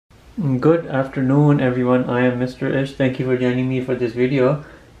Good afternoon everyone, I am Mr. Ish. Thank you for joining me for this video.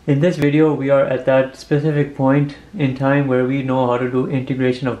 In this video we are at that specific point in time where we know how to do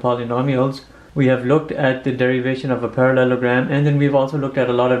integration of polynomials. We have looked at the derivation of a parallelogram, and then we've also looked at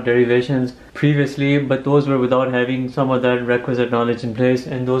a lot of derivations previously, but those were without having some of that requisite knowledge in place,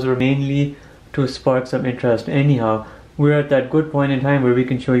 and those were mainly to spark some interest. Anyhow, we're at that good point in time where we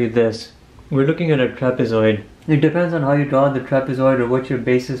can show you this. We're looking at a trapezoid. It depends on how you draw the trapezoid or what your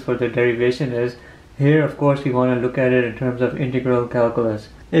basis for the derivation is. Here, of course, we want to look at it in terms of integral calculus.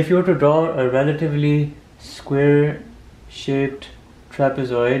 If you were to draw a relatively square-shaped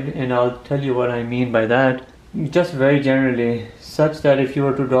trapezoid, and I'll tell you what I mean by that, just very generally, such that if you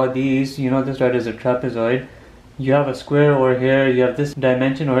were to draw these, you know this right as a trapezoid, you have a square over here, you have this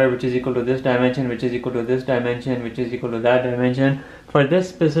dimension over here which is equal to this dimension, which is equal to this dimension, which is equal to that dimension. For this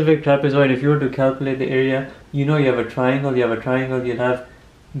specific trapezoid, if you were to calculate the area, you know you have a triangle, you'll have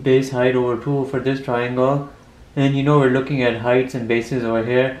base height over 2 for this triangle, and you know we're looking at heights and bases over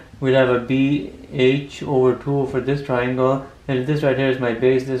here. We'll have a BH over 2 for this triangle, and if this right here is my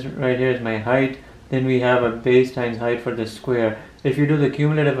base, this right here is my height, then we have a base times height for the square. If you do the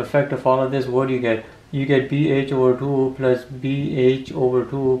cumulative effect of all of this, what do you get? You get BH over 2 plus BH over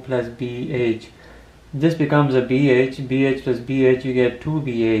 2 plus BH. This becomes a BH plus BH, you get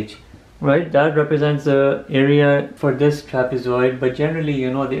 2BH. Right, that represents the area for this trapezoid, but generally you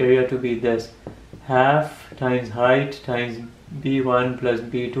know the area to be this. Half times height times B1 plus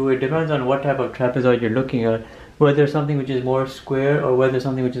B2. It depends on what type of trapezoid you're looking at, whether something which is more square or whether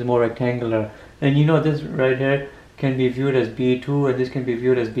something which is more rectangular. And you know this right here can be viewed as B2 and this can be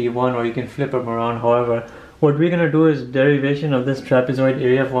viewed as B1, or you can flip them around. However, what we're going to do is derivation of this trapezoid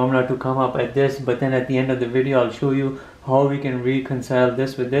area formula to come up at this, but then at the end of the video I'll show you how we can reconcile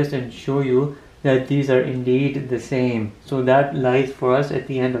this with this and show you that these are indeed the same. So that lies for us at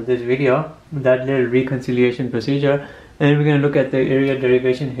the end of this video, that little reconciliation procedure, and we're going to look at the area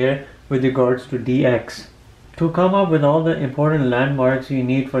derivation here with regards to dx. To come up with all the important landmarks you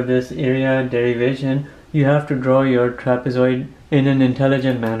need for this area derivation, you have to draw your trapezoid in an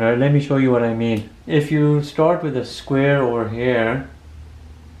intelligent manner. Let me show you what I mean. If you start with a square over here,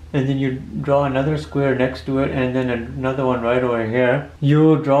 and then you draw another square next to it, and then another one right over here,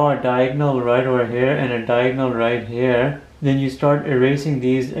 you draw a diagonal right over here and a diagonal right here, then you start erasing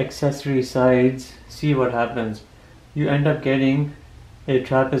these accessory sides. See what happens. You end up getting a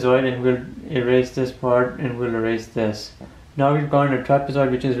trapezoid, and we'll erase this part and we'll erase this. Now we've got a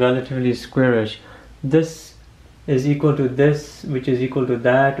trapezoid which is relatively squarish. This is equal to this, which is equal to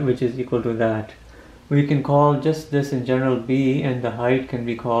that, which is equal to that. We can call just this in general B, and the height can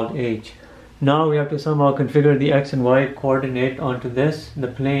be called H. Now we have to somehow configure the X and Y coordinate onto this, the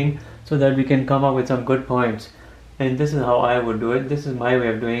plane, so that we can come up with some good points. And this is how I would do it. This is my way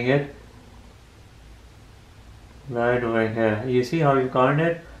of doing it. Right over here. You see how we've gotten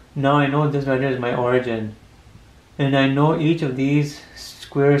it? Now I know this right here is my origin. And I know each of these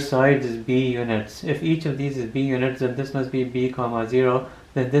square sides is B units. If each of these is B units, then this must be B comma 0.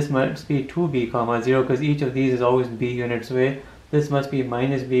 Then this must be 2B comma 0, because each of these is always B units away. This must be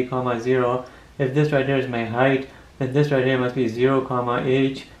minus B comma 0. If this right here is my height, then this right here must be 0 comma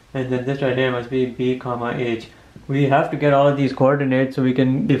H, and then this right here must be B comma H. We have to get all of these coordinates so we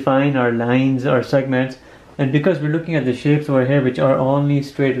can define our lines, our segments. And because we're looking at the shapes over here which are only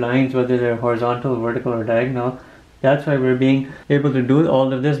straight lines, whether they're horizontal, vertical or diagonal, that's why we're being able to do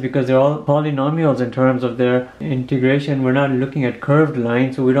all of this, because they're all polynomials in terms of their integration. We're not looking at curved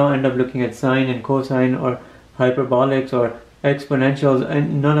lines, so we don't end up looking at sine and cosine or hyperbolics or exponentials,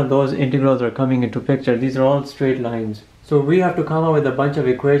 and none of those integrals are coming into picture. These are all straight lines. So we have to come up with a bunch of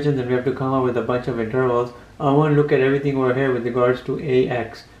equations, and we have to come up with a bunch of intervals. I want to look at everything over here with regards to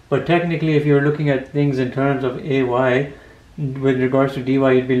AX. But technically, if you're looking at things in terms of AY, with regards to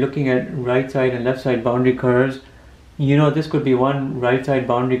dy, you'd be looking at right side and left side boundary curves. You know, this could be one right side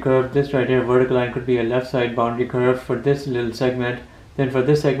boundary curve. This right here, vertical line, could be a left side boundary curve for this little segment. Then for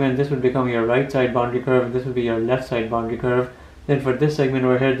this segment, this would become your right side boundary curve, and this would be your left side boundary curve. Then for this segment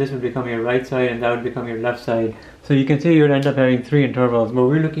over here, this would become your right side, and that would become your left side. So you can see you'd end up having 3 intervals. But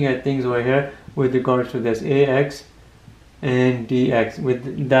we're looking at things over here with regards to this AX and DX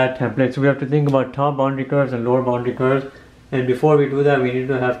with that template. So we have to think about top boundary curves and lower boundary curves. And before we do that, we need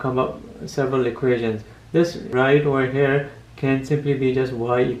to have come up several equations. This right over here can simply be just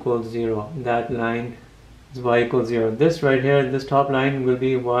y equals 0. That line is y equals 0. This right here, this top line will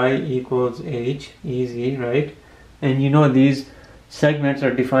be y equals h. Easy, right? And you know these segments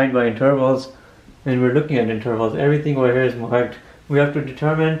are defined by intervals, and we're looking at intervals. Everything over here is marked. We have to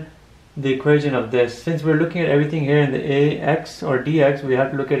determine the equation of this. Since we're looking at everything here in the ax or dx, we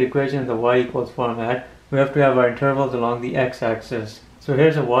have to look at equation in the y equals format. We have to have our intervals along the x-axis. So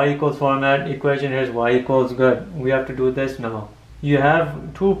here's a y equals format equation, here's y equals good. We have to do this now. You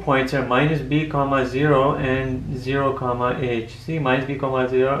have 2 points here, minus b comma 0 and 0 comma h. See, minus b comma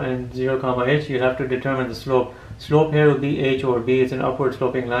 0 and 0 comma h, you have to determine the slope. Slope here will be h over b, it's an upward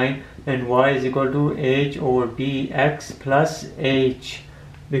sloping line, and y is equal to h over b x plus h,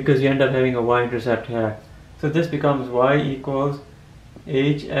 because you end up having a y-intercept here. So this becomes y equals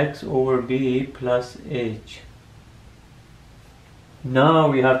hx over b plus h. Now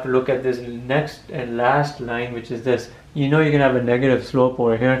we have to look at this next and last line, which is this. You know you can have a negative slope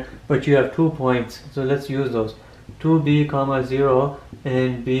over here, but you have 2 points, so let's use those. 2b comma 0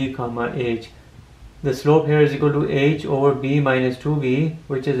 and b comma h. The slope here is equal to h over b minus 2b,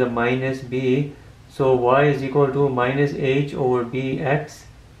 which is a minus b. So y is equal to minus h over bx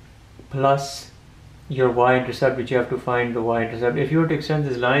plus your y-intercept, which you have to find the y-intercept. If you were to extend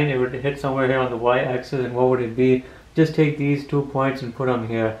this line, it would hit somewhere here on the y-axis, and what would it be? Just take these 2 points and put them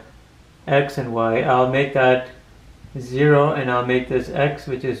here, x and y. I'll make that 0, and I'll make this x,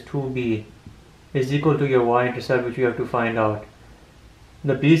 which is 2b, is equal to your y-intercept, which you have to find out.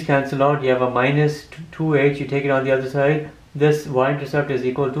 The b's cancel out, you have a minus 2h, you take it on the other side, this y-intercept is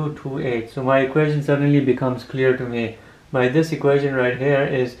equal to 2h. So my equation suddenly becomes clear to me. By this equation right here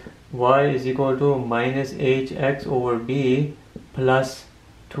is y is equal to minus hx over b plus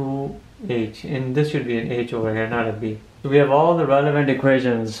 2h, and this should be an h over here, not a b. So we have all the relevant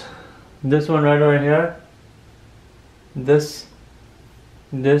equations. This one right over here, this,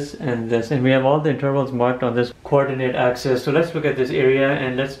 and this, and we have all the intervals marked on this coordinate axis. So let's look at this area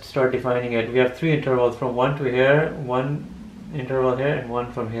and let's start defining it. We have 3 intervals, from 1 to here, 1 interval here, and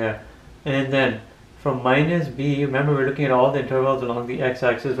 1 from here. And then from minus b, remember we're looking at all the intervals along the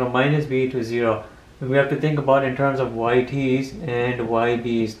x-axis, from minus b to 0. We have to think about in terms of yt's and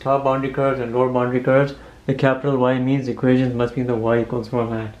yb's, top boundary curves and lower boundary curves. The capital Y means equations must be in the y equals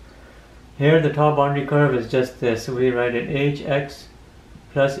format. Here the top boundary curve is just this, so we write it hx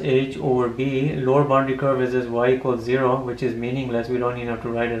plus h over b. Lower boundary curve is this y equals 0, which is meaningless, we don't even have to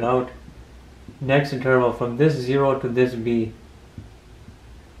write it out. Next interval, from this 0 to this b,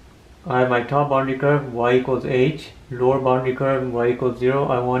 I have my top boundary curve y equals h, lower boundary curve y equals 0.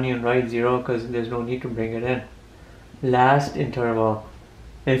 I won't even write 0 because there's no need to bring it in. Last interval,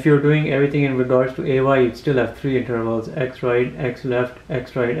 if you're doing everything in regards to ay, you'd still have 3 intervals, x right, x left,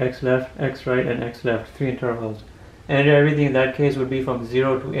 x right, x left, x right, and x left, 3 intervals. And everything in that case would be from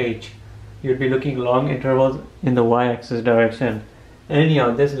 0 to h. You'd be looking long intervals in the y-axis direction.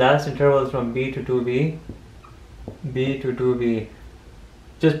 Anyhow, this last interval is from b to 2b, b to 2b.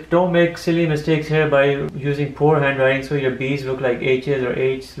 Just don't make silly mistakes here by using poor handwriting so your B's look like H's or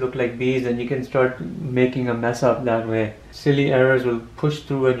H's look like B's, and you can start making a mess up that way. Silly errors will push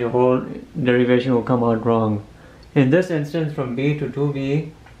through and your whole derivation will come out wrong. In this instance, from B to 2B,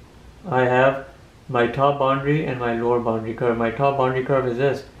 I have my top boundary and my lower boundary curve. My top boundary curve is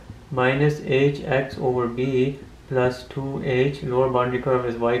this, minus hx over b plus 2h. Lower boundary curve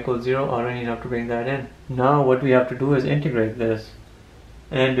is y equals 0. I don't even have to bring that in. Now what we have to do is integrate this.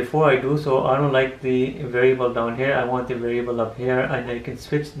 And before I do so, I don't like the variable down here, I want the variable up here, and I can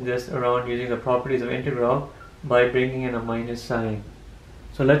switch this around using the properties of integral by bringing in a minus sign.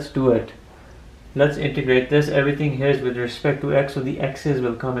 So let's do it. Let's integrate this. Everything here is with respect to x, so the x's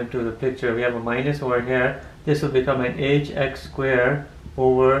will come into the picture. We have a minus over here. This will become an hx squared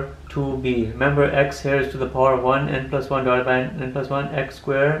over 2b. Remember, x here is to the power of 1, n plus 1 divided by n plus 1, x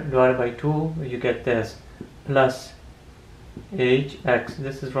squared divided by 2, you get this, plus hx.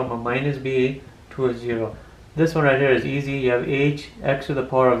 This is from a minus b to a 0. This one right here is easy. You have h, x to the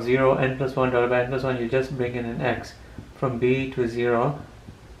power of 0, n plus 1 divided by n plus 1. You just bring in an x from b to 0.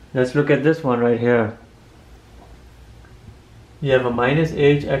 Let's look at this one right here. You have a minus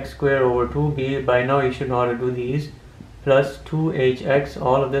hx squared over 2b. By now you should know how to do these. Plus 2hx,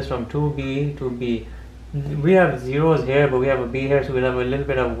 all of this from 2b to b. We have zeros here, but we have a b here, so we'll have a little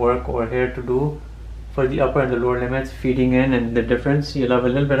bit of work over here to do for the upper and the lower limits, feeding in and the difference. You'll have a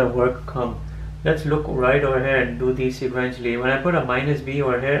little bit of work come. Let's look right over here and do these sequentially. When I put a minus b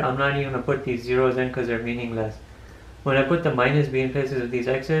over here, I'm not even going to put these zeros in because they're meaningless. When I put the minus b in places of these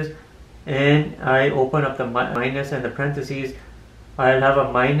x's and I open up the minus and the parentheses, I'll have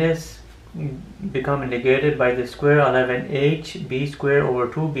a minus become negated by the square. I'll have an hb squared over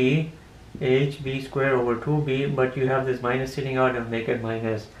 2b, hb squared over 2b, but you have this minus sitting out and make it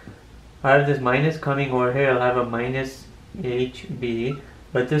minus. I have this minus coming over here, I'll have a minus hb,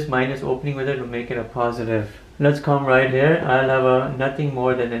 but this minus opening with it will make it a positive. Let's come right here. I'll have a nothing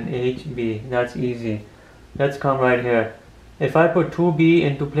more than an HB. That's easy. Let's come right here. If I put 2b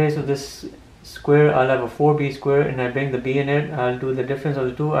into place of this square, I'll have a 4b square, and I bring the b in it. I'll do the difference of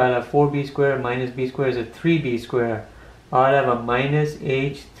the two. I'll have 4b square minus b square is a 3b square. I'll have a minus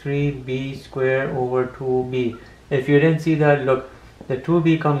h3b square over 2b. If you didn't see that, look, the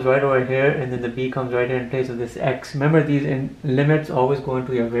 2b comes right over here, and then the b comes right here in place of this x. Remember, these limits always go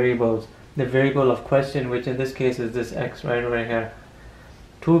into your variables. The variable of question, which in this case is this x right over here.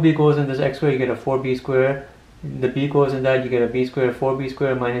 2b goes in this x square, you get a 4b square. The b goes in that, you get a b square. 4b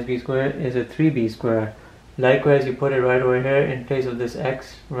square minus b square is a 3b square. Likewise, you put it right over here in place of this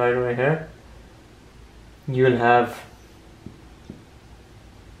x right over here. You'll have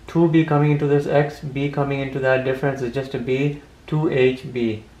 2b coming into this x, b coming into that difference is just a b,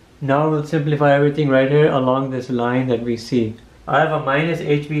 2hb. Now we'll simplify everything right here along this line that we see. I have a minus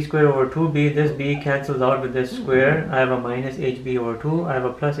hb square over 2b. This b cancels out with this square. I have a minus hb over 2. I have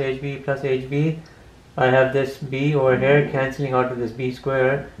a plus hb. I have this b over here cancelling out with this b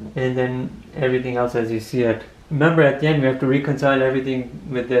square, and then everything else as you see it. Remember, at the end we have to reconcile everything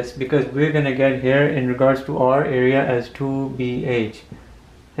with this, because we're going to get here in regards to our area as 2bh.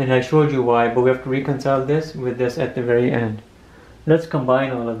 And I showed you why, but we have to reconcile this with this at the very end. Let's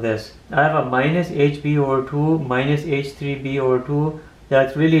combine all of this. I have a minus hb over 2 minus h3b over 2.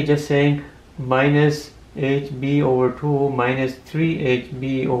 That's really just saying minus hb over 2 minus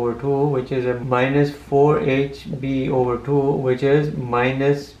 3hb over 2, which is a minus 4hb over 2, which is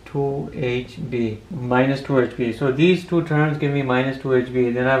minus 2hb. Minus 2hb. So these two terms give me minus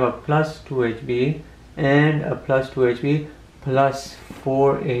 2hb. Then I have a plus 2hb and a plus 2hb plus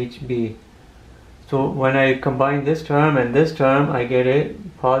 4hb. So when I combine this term and this term, I get a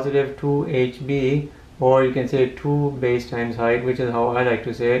positive 2hb, or you can say 2 base times height, which is how I like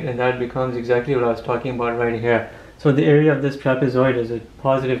to say it, and that becomes exactly what I was talking about right here. So the area of this trapezoid is a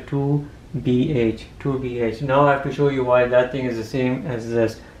positive 2bh. Now I have to show you why that thing is the same as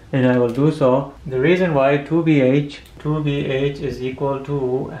this, and I will do so. The reason why 2bh is equal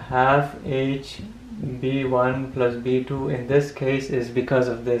to half h b1 plus b2 in this case is because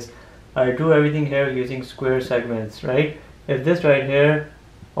of this. I do everything here using square segments, right? If this right here,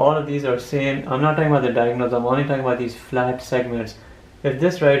 all of these are same, I'm not talking about the diagonals, I'm only talking about these flat segments. If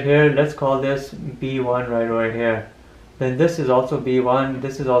this right here, let's call this b1 right over here, then this is also b1,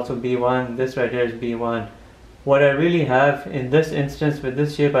 this is also b1, this right here is b1. What I really have in this instance with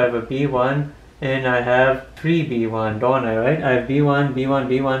this shape, I have a b1 and I have 3b1, don't I, right? I have b1, b1,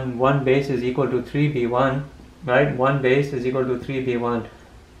 b1, one base is equal to 3b1, right? One base is equal to 3b1.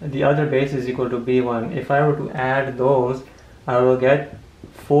 The other base is equal to b1. If I were to add those, I will get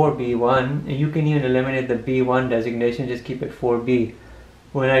 4b1, and you can even eliminate the b1 designation, just keep it 4b.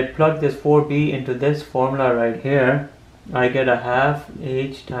 When I plug this 4b into this formula right here, I get a half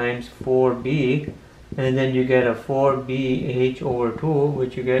h times 4b, and then you get a 4bh over 2,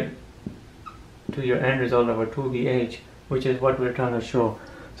 which you get to your end result of a 2bh, which is what we're trying to show.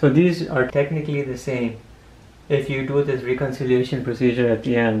 So these are technically the same if you do this reconciliation procedure at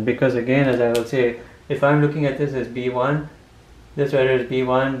the end, because again, as I will say, if I'm looking at this as b1, this right here is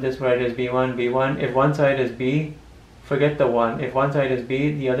b1, this right here is b1. If one side is b, forget the 1. If one side is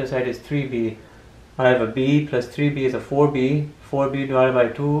b, the other side is 3b. I have a b plus 3b is a 4b. 4b divided by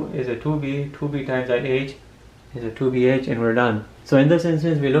 2 is a 2b. 2b times that h is a 2bh, and we're done. So in this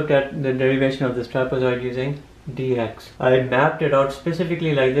instance, we looked at the derivation of this trapezoid using dx. I mapped it out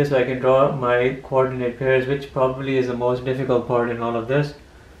specifically like this so I can draw my coordinate pairs, which probably is the most difficult part in all of this.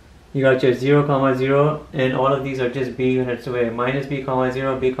 You got your 0, 0, and all of these are just b units away. Minus b,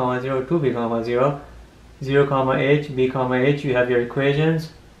 0, b, 0, 2b, 0, 0, h, b, h. You have your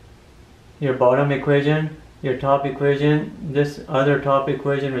equations, your bottom equation, your top equation, this other top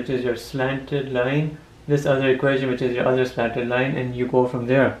equation which is your slanted line, this other equation which is your other slanted line, and you go from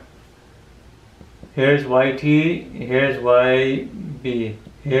there. Here's yt, here's yb,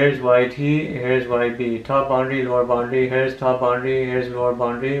 here's yt, here's yb, top boundary, lower boundary, here's top boundary, here's lower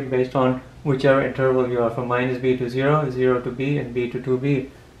boundary, based on whichever interval you are, from minus b to 0, 0 to b, and b to 2b.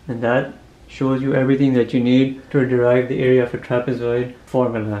 And that shows you everything that you need to derive the area of a trapezoid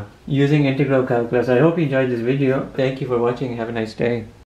formula using integral calculus. I hope you enjoyed this video. Thank you for watching. Have a nice day.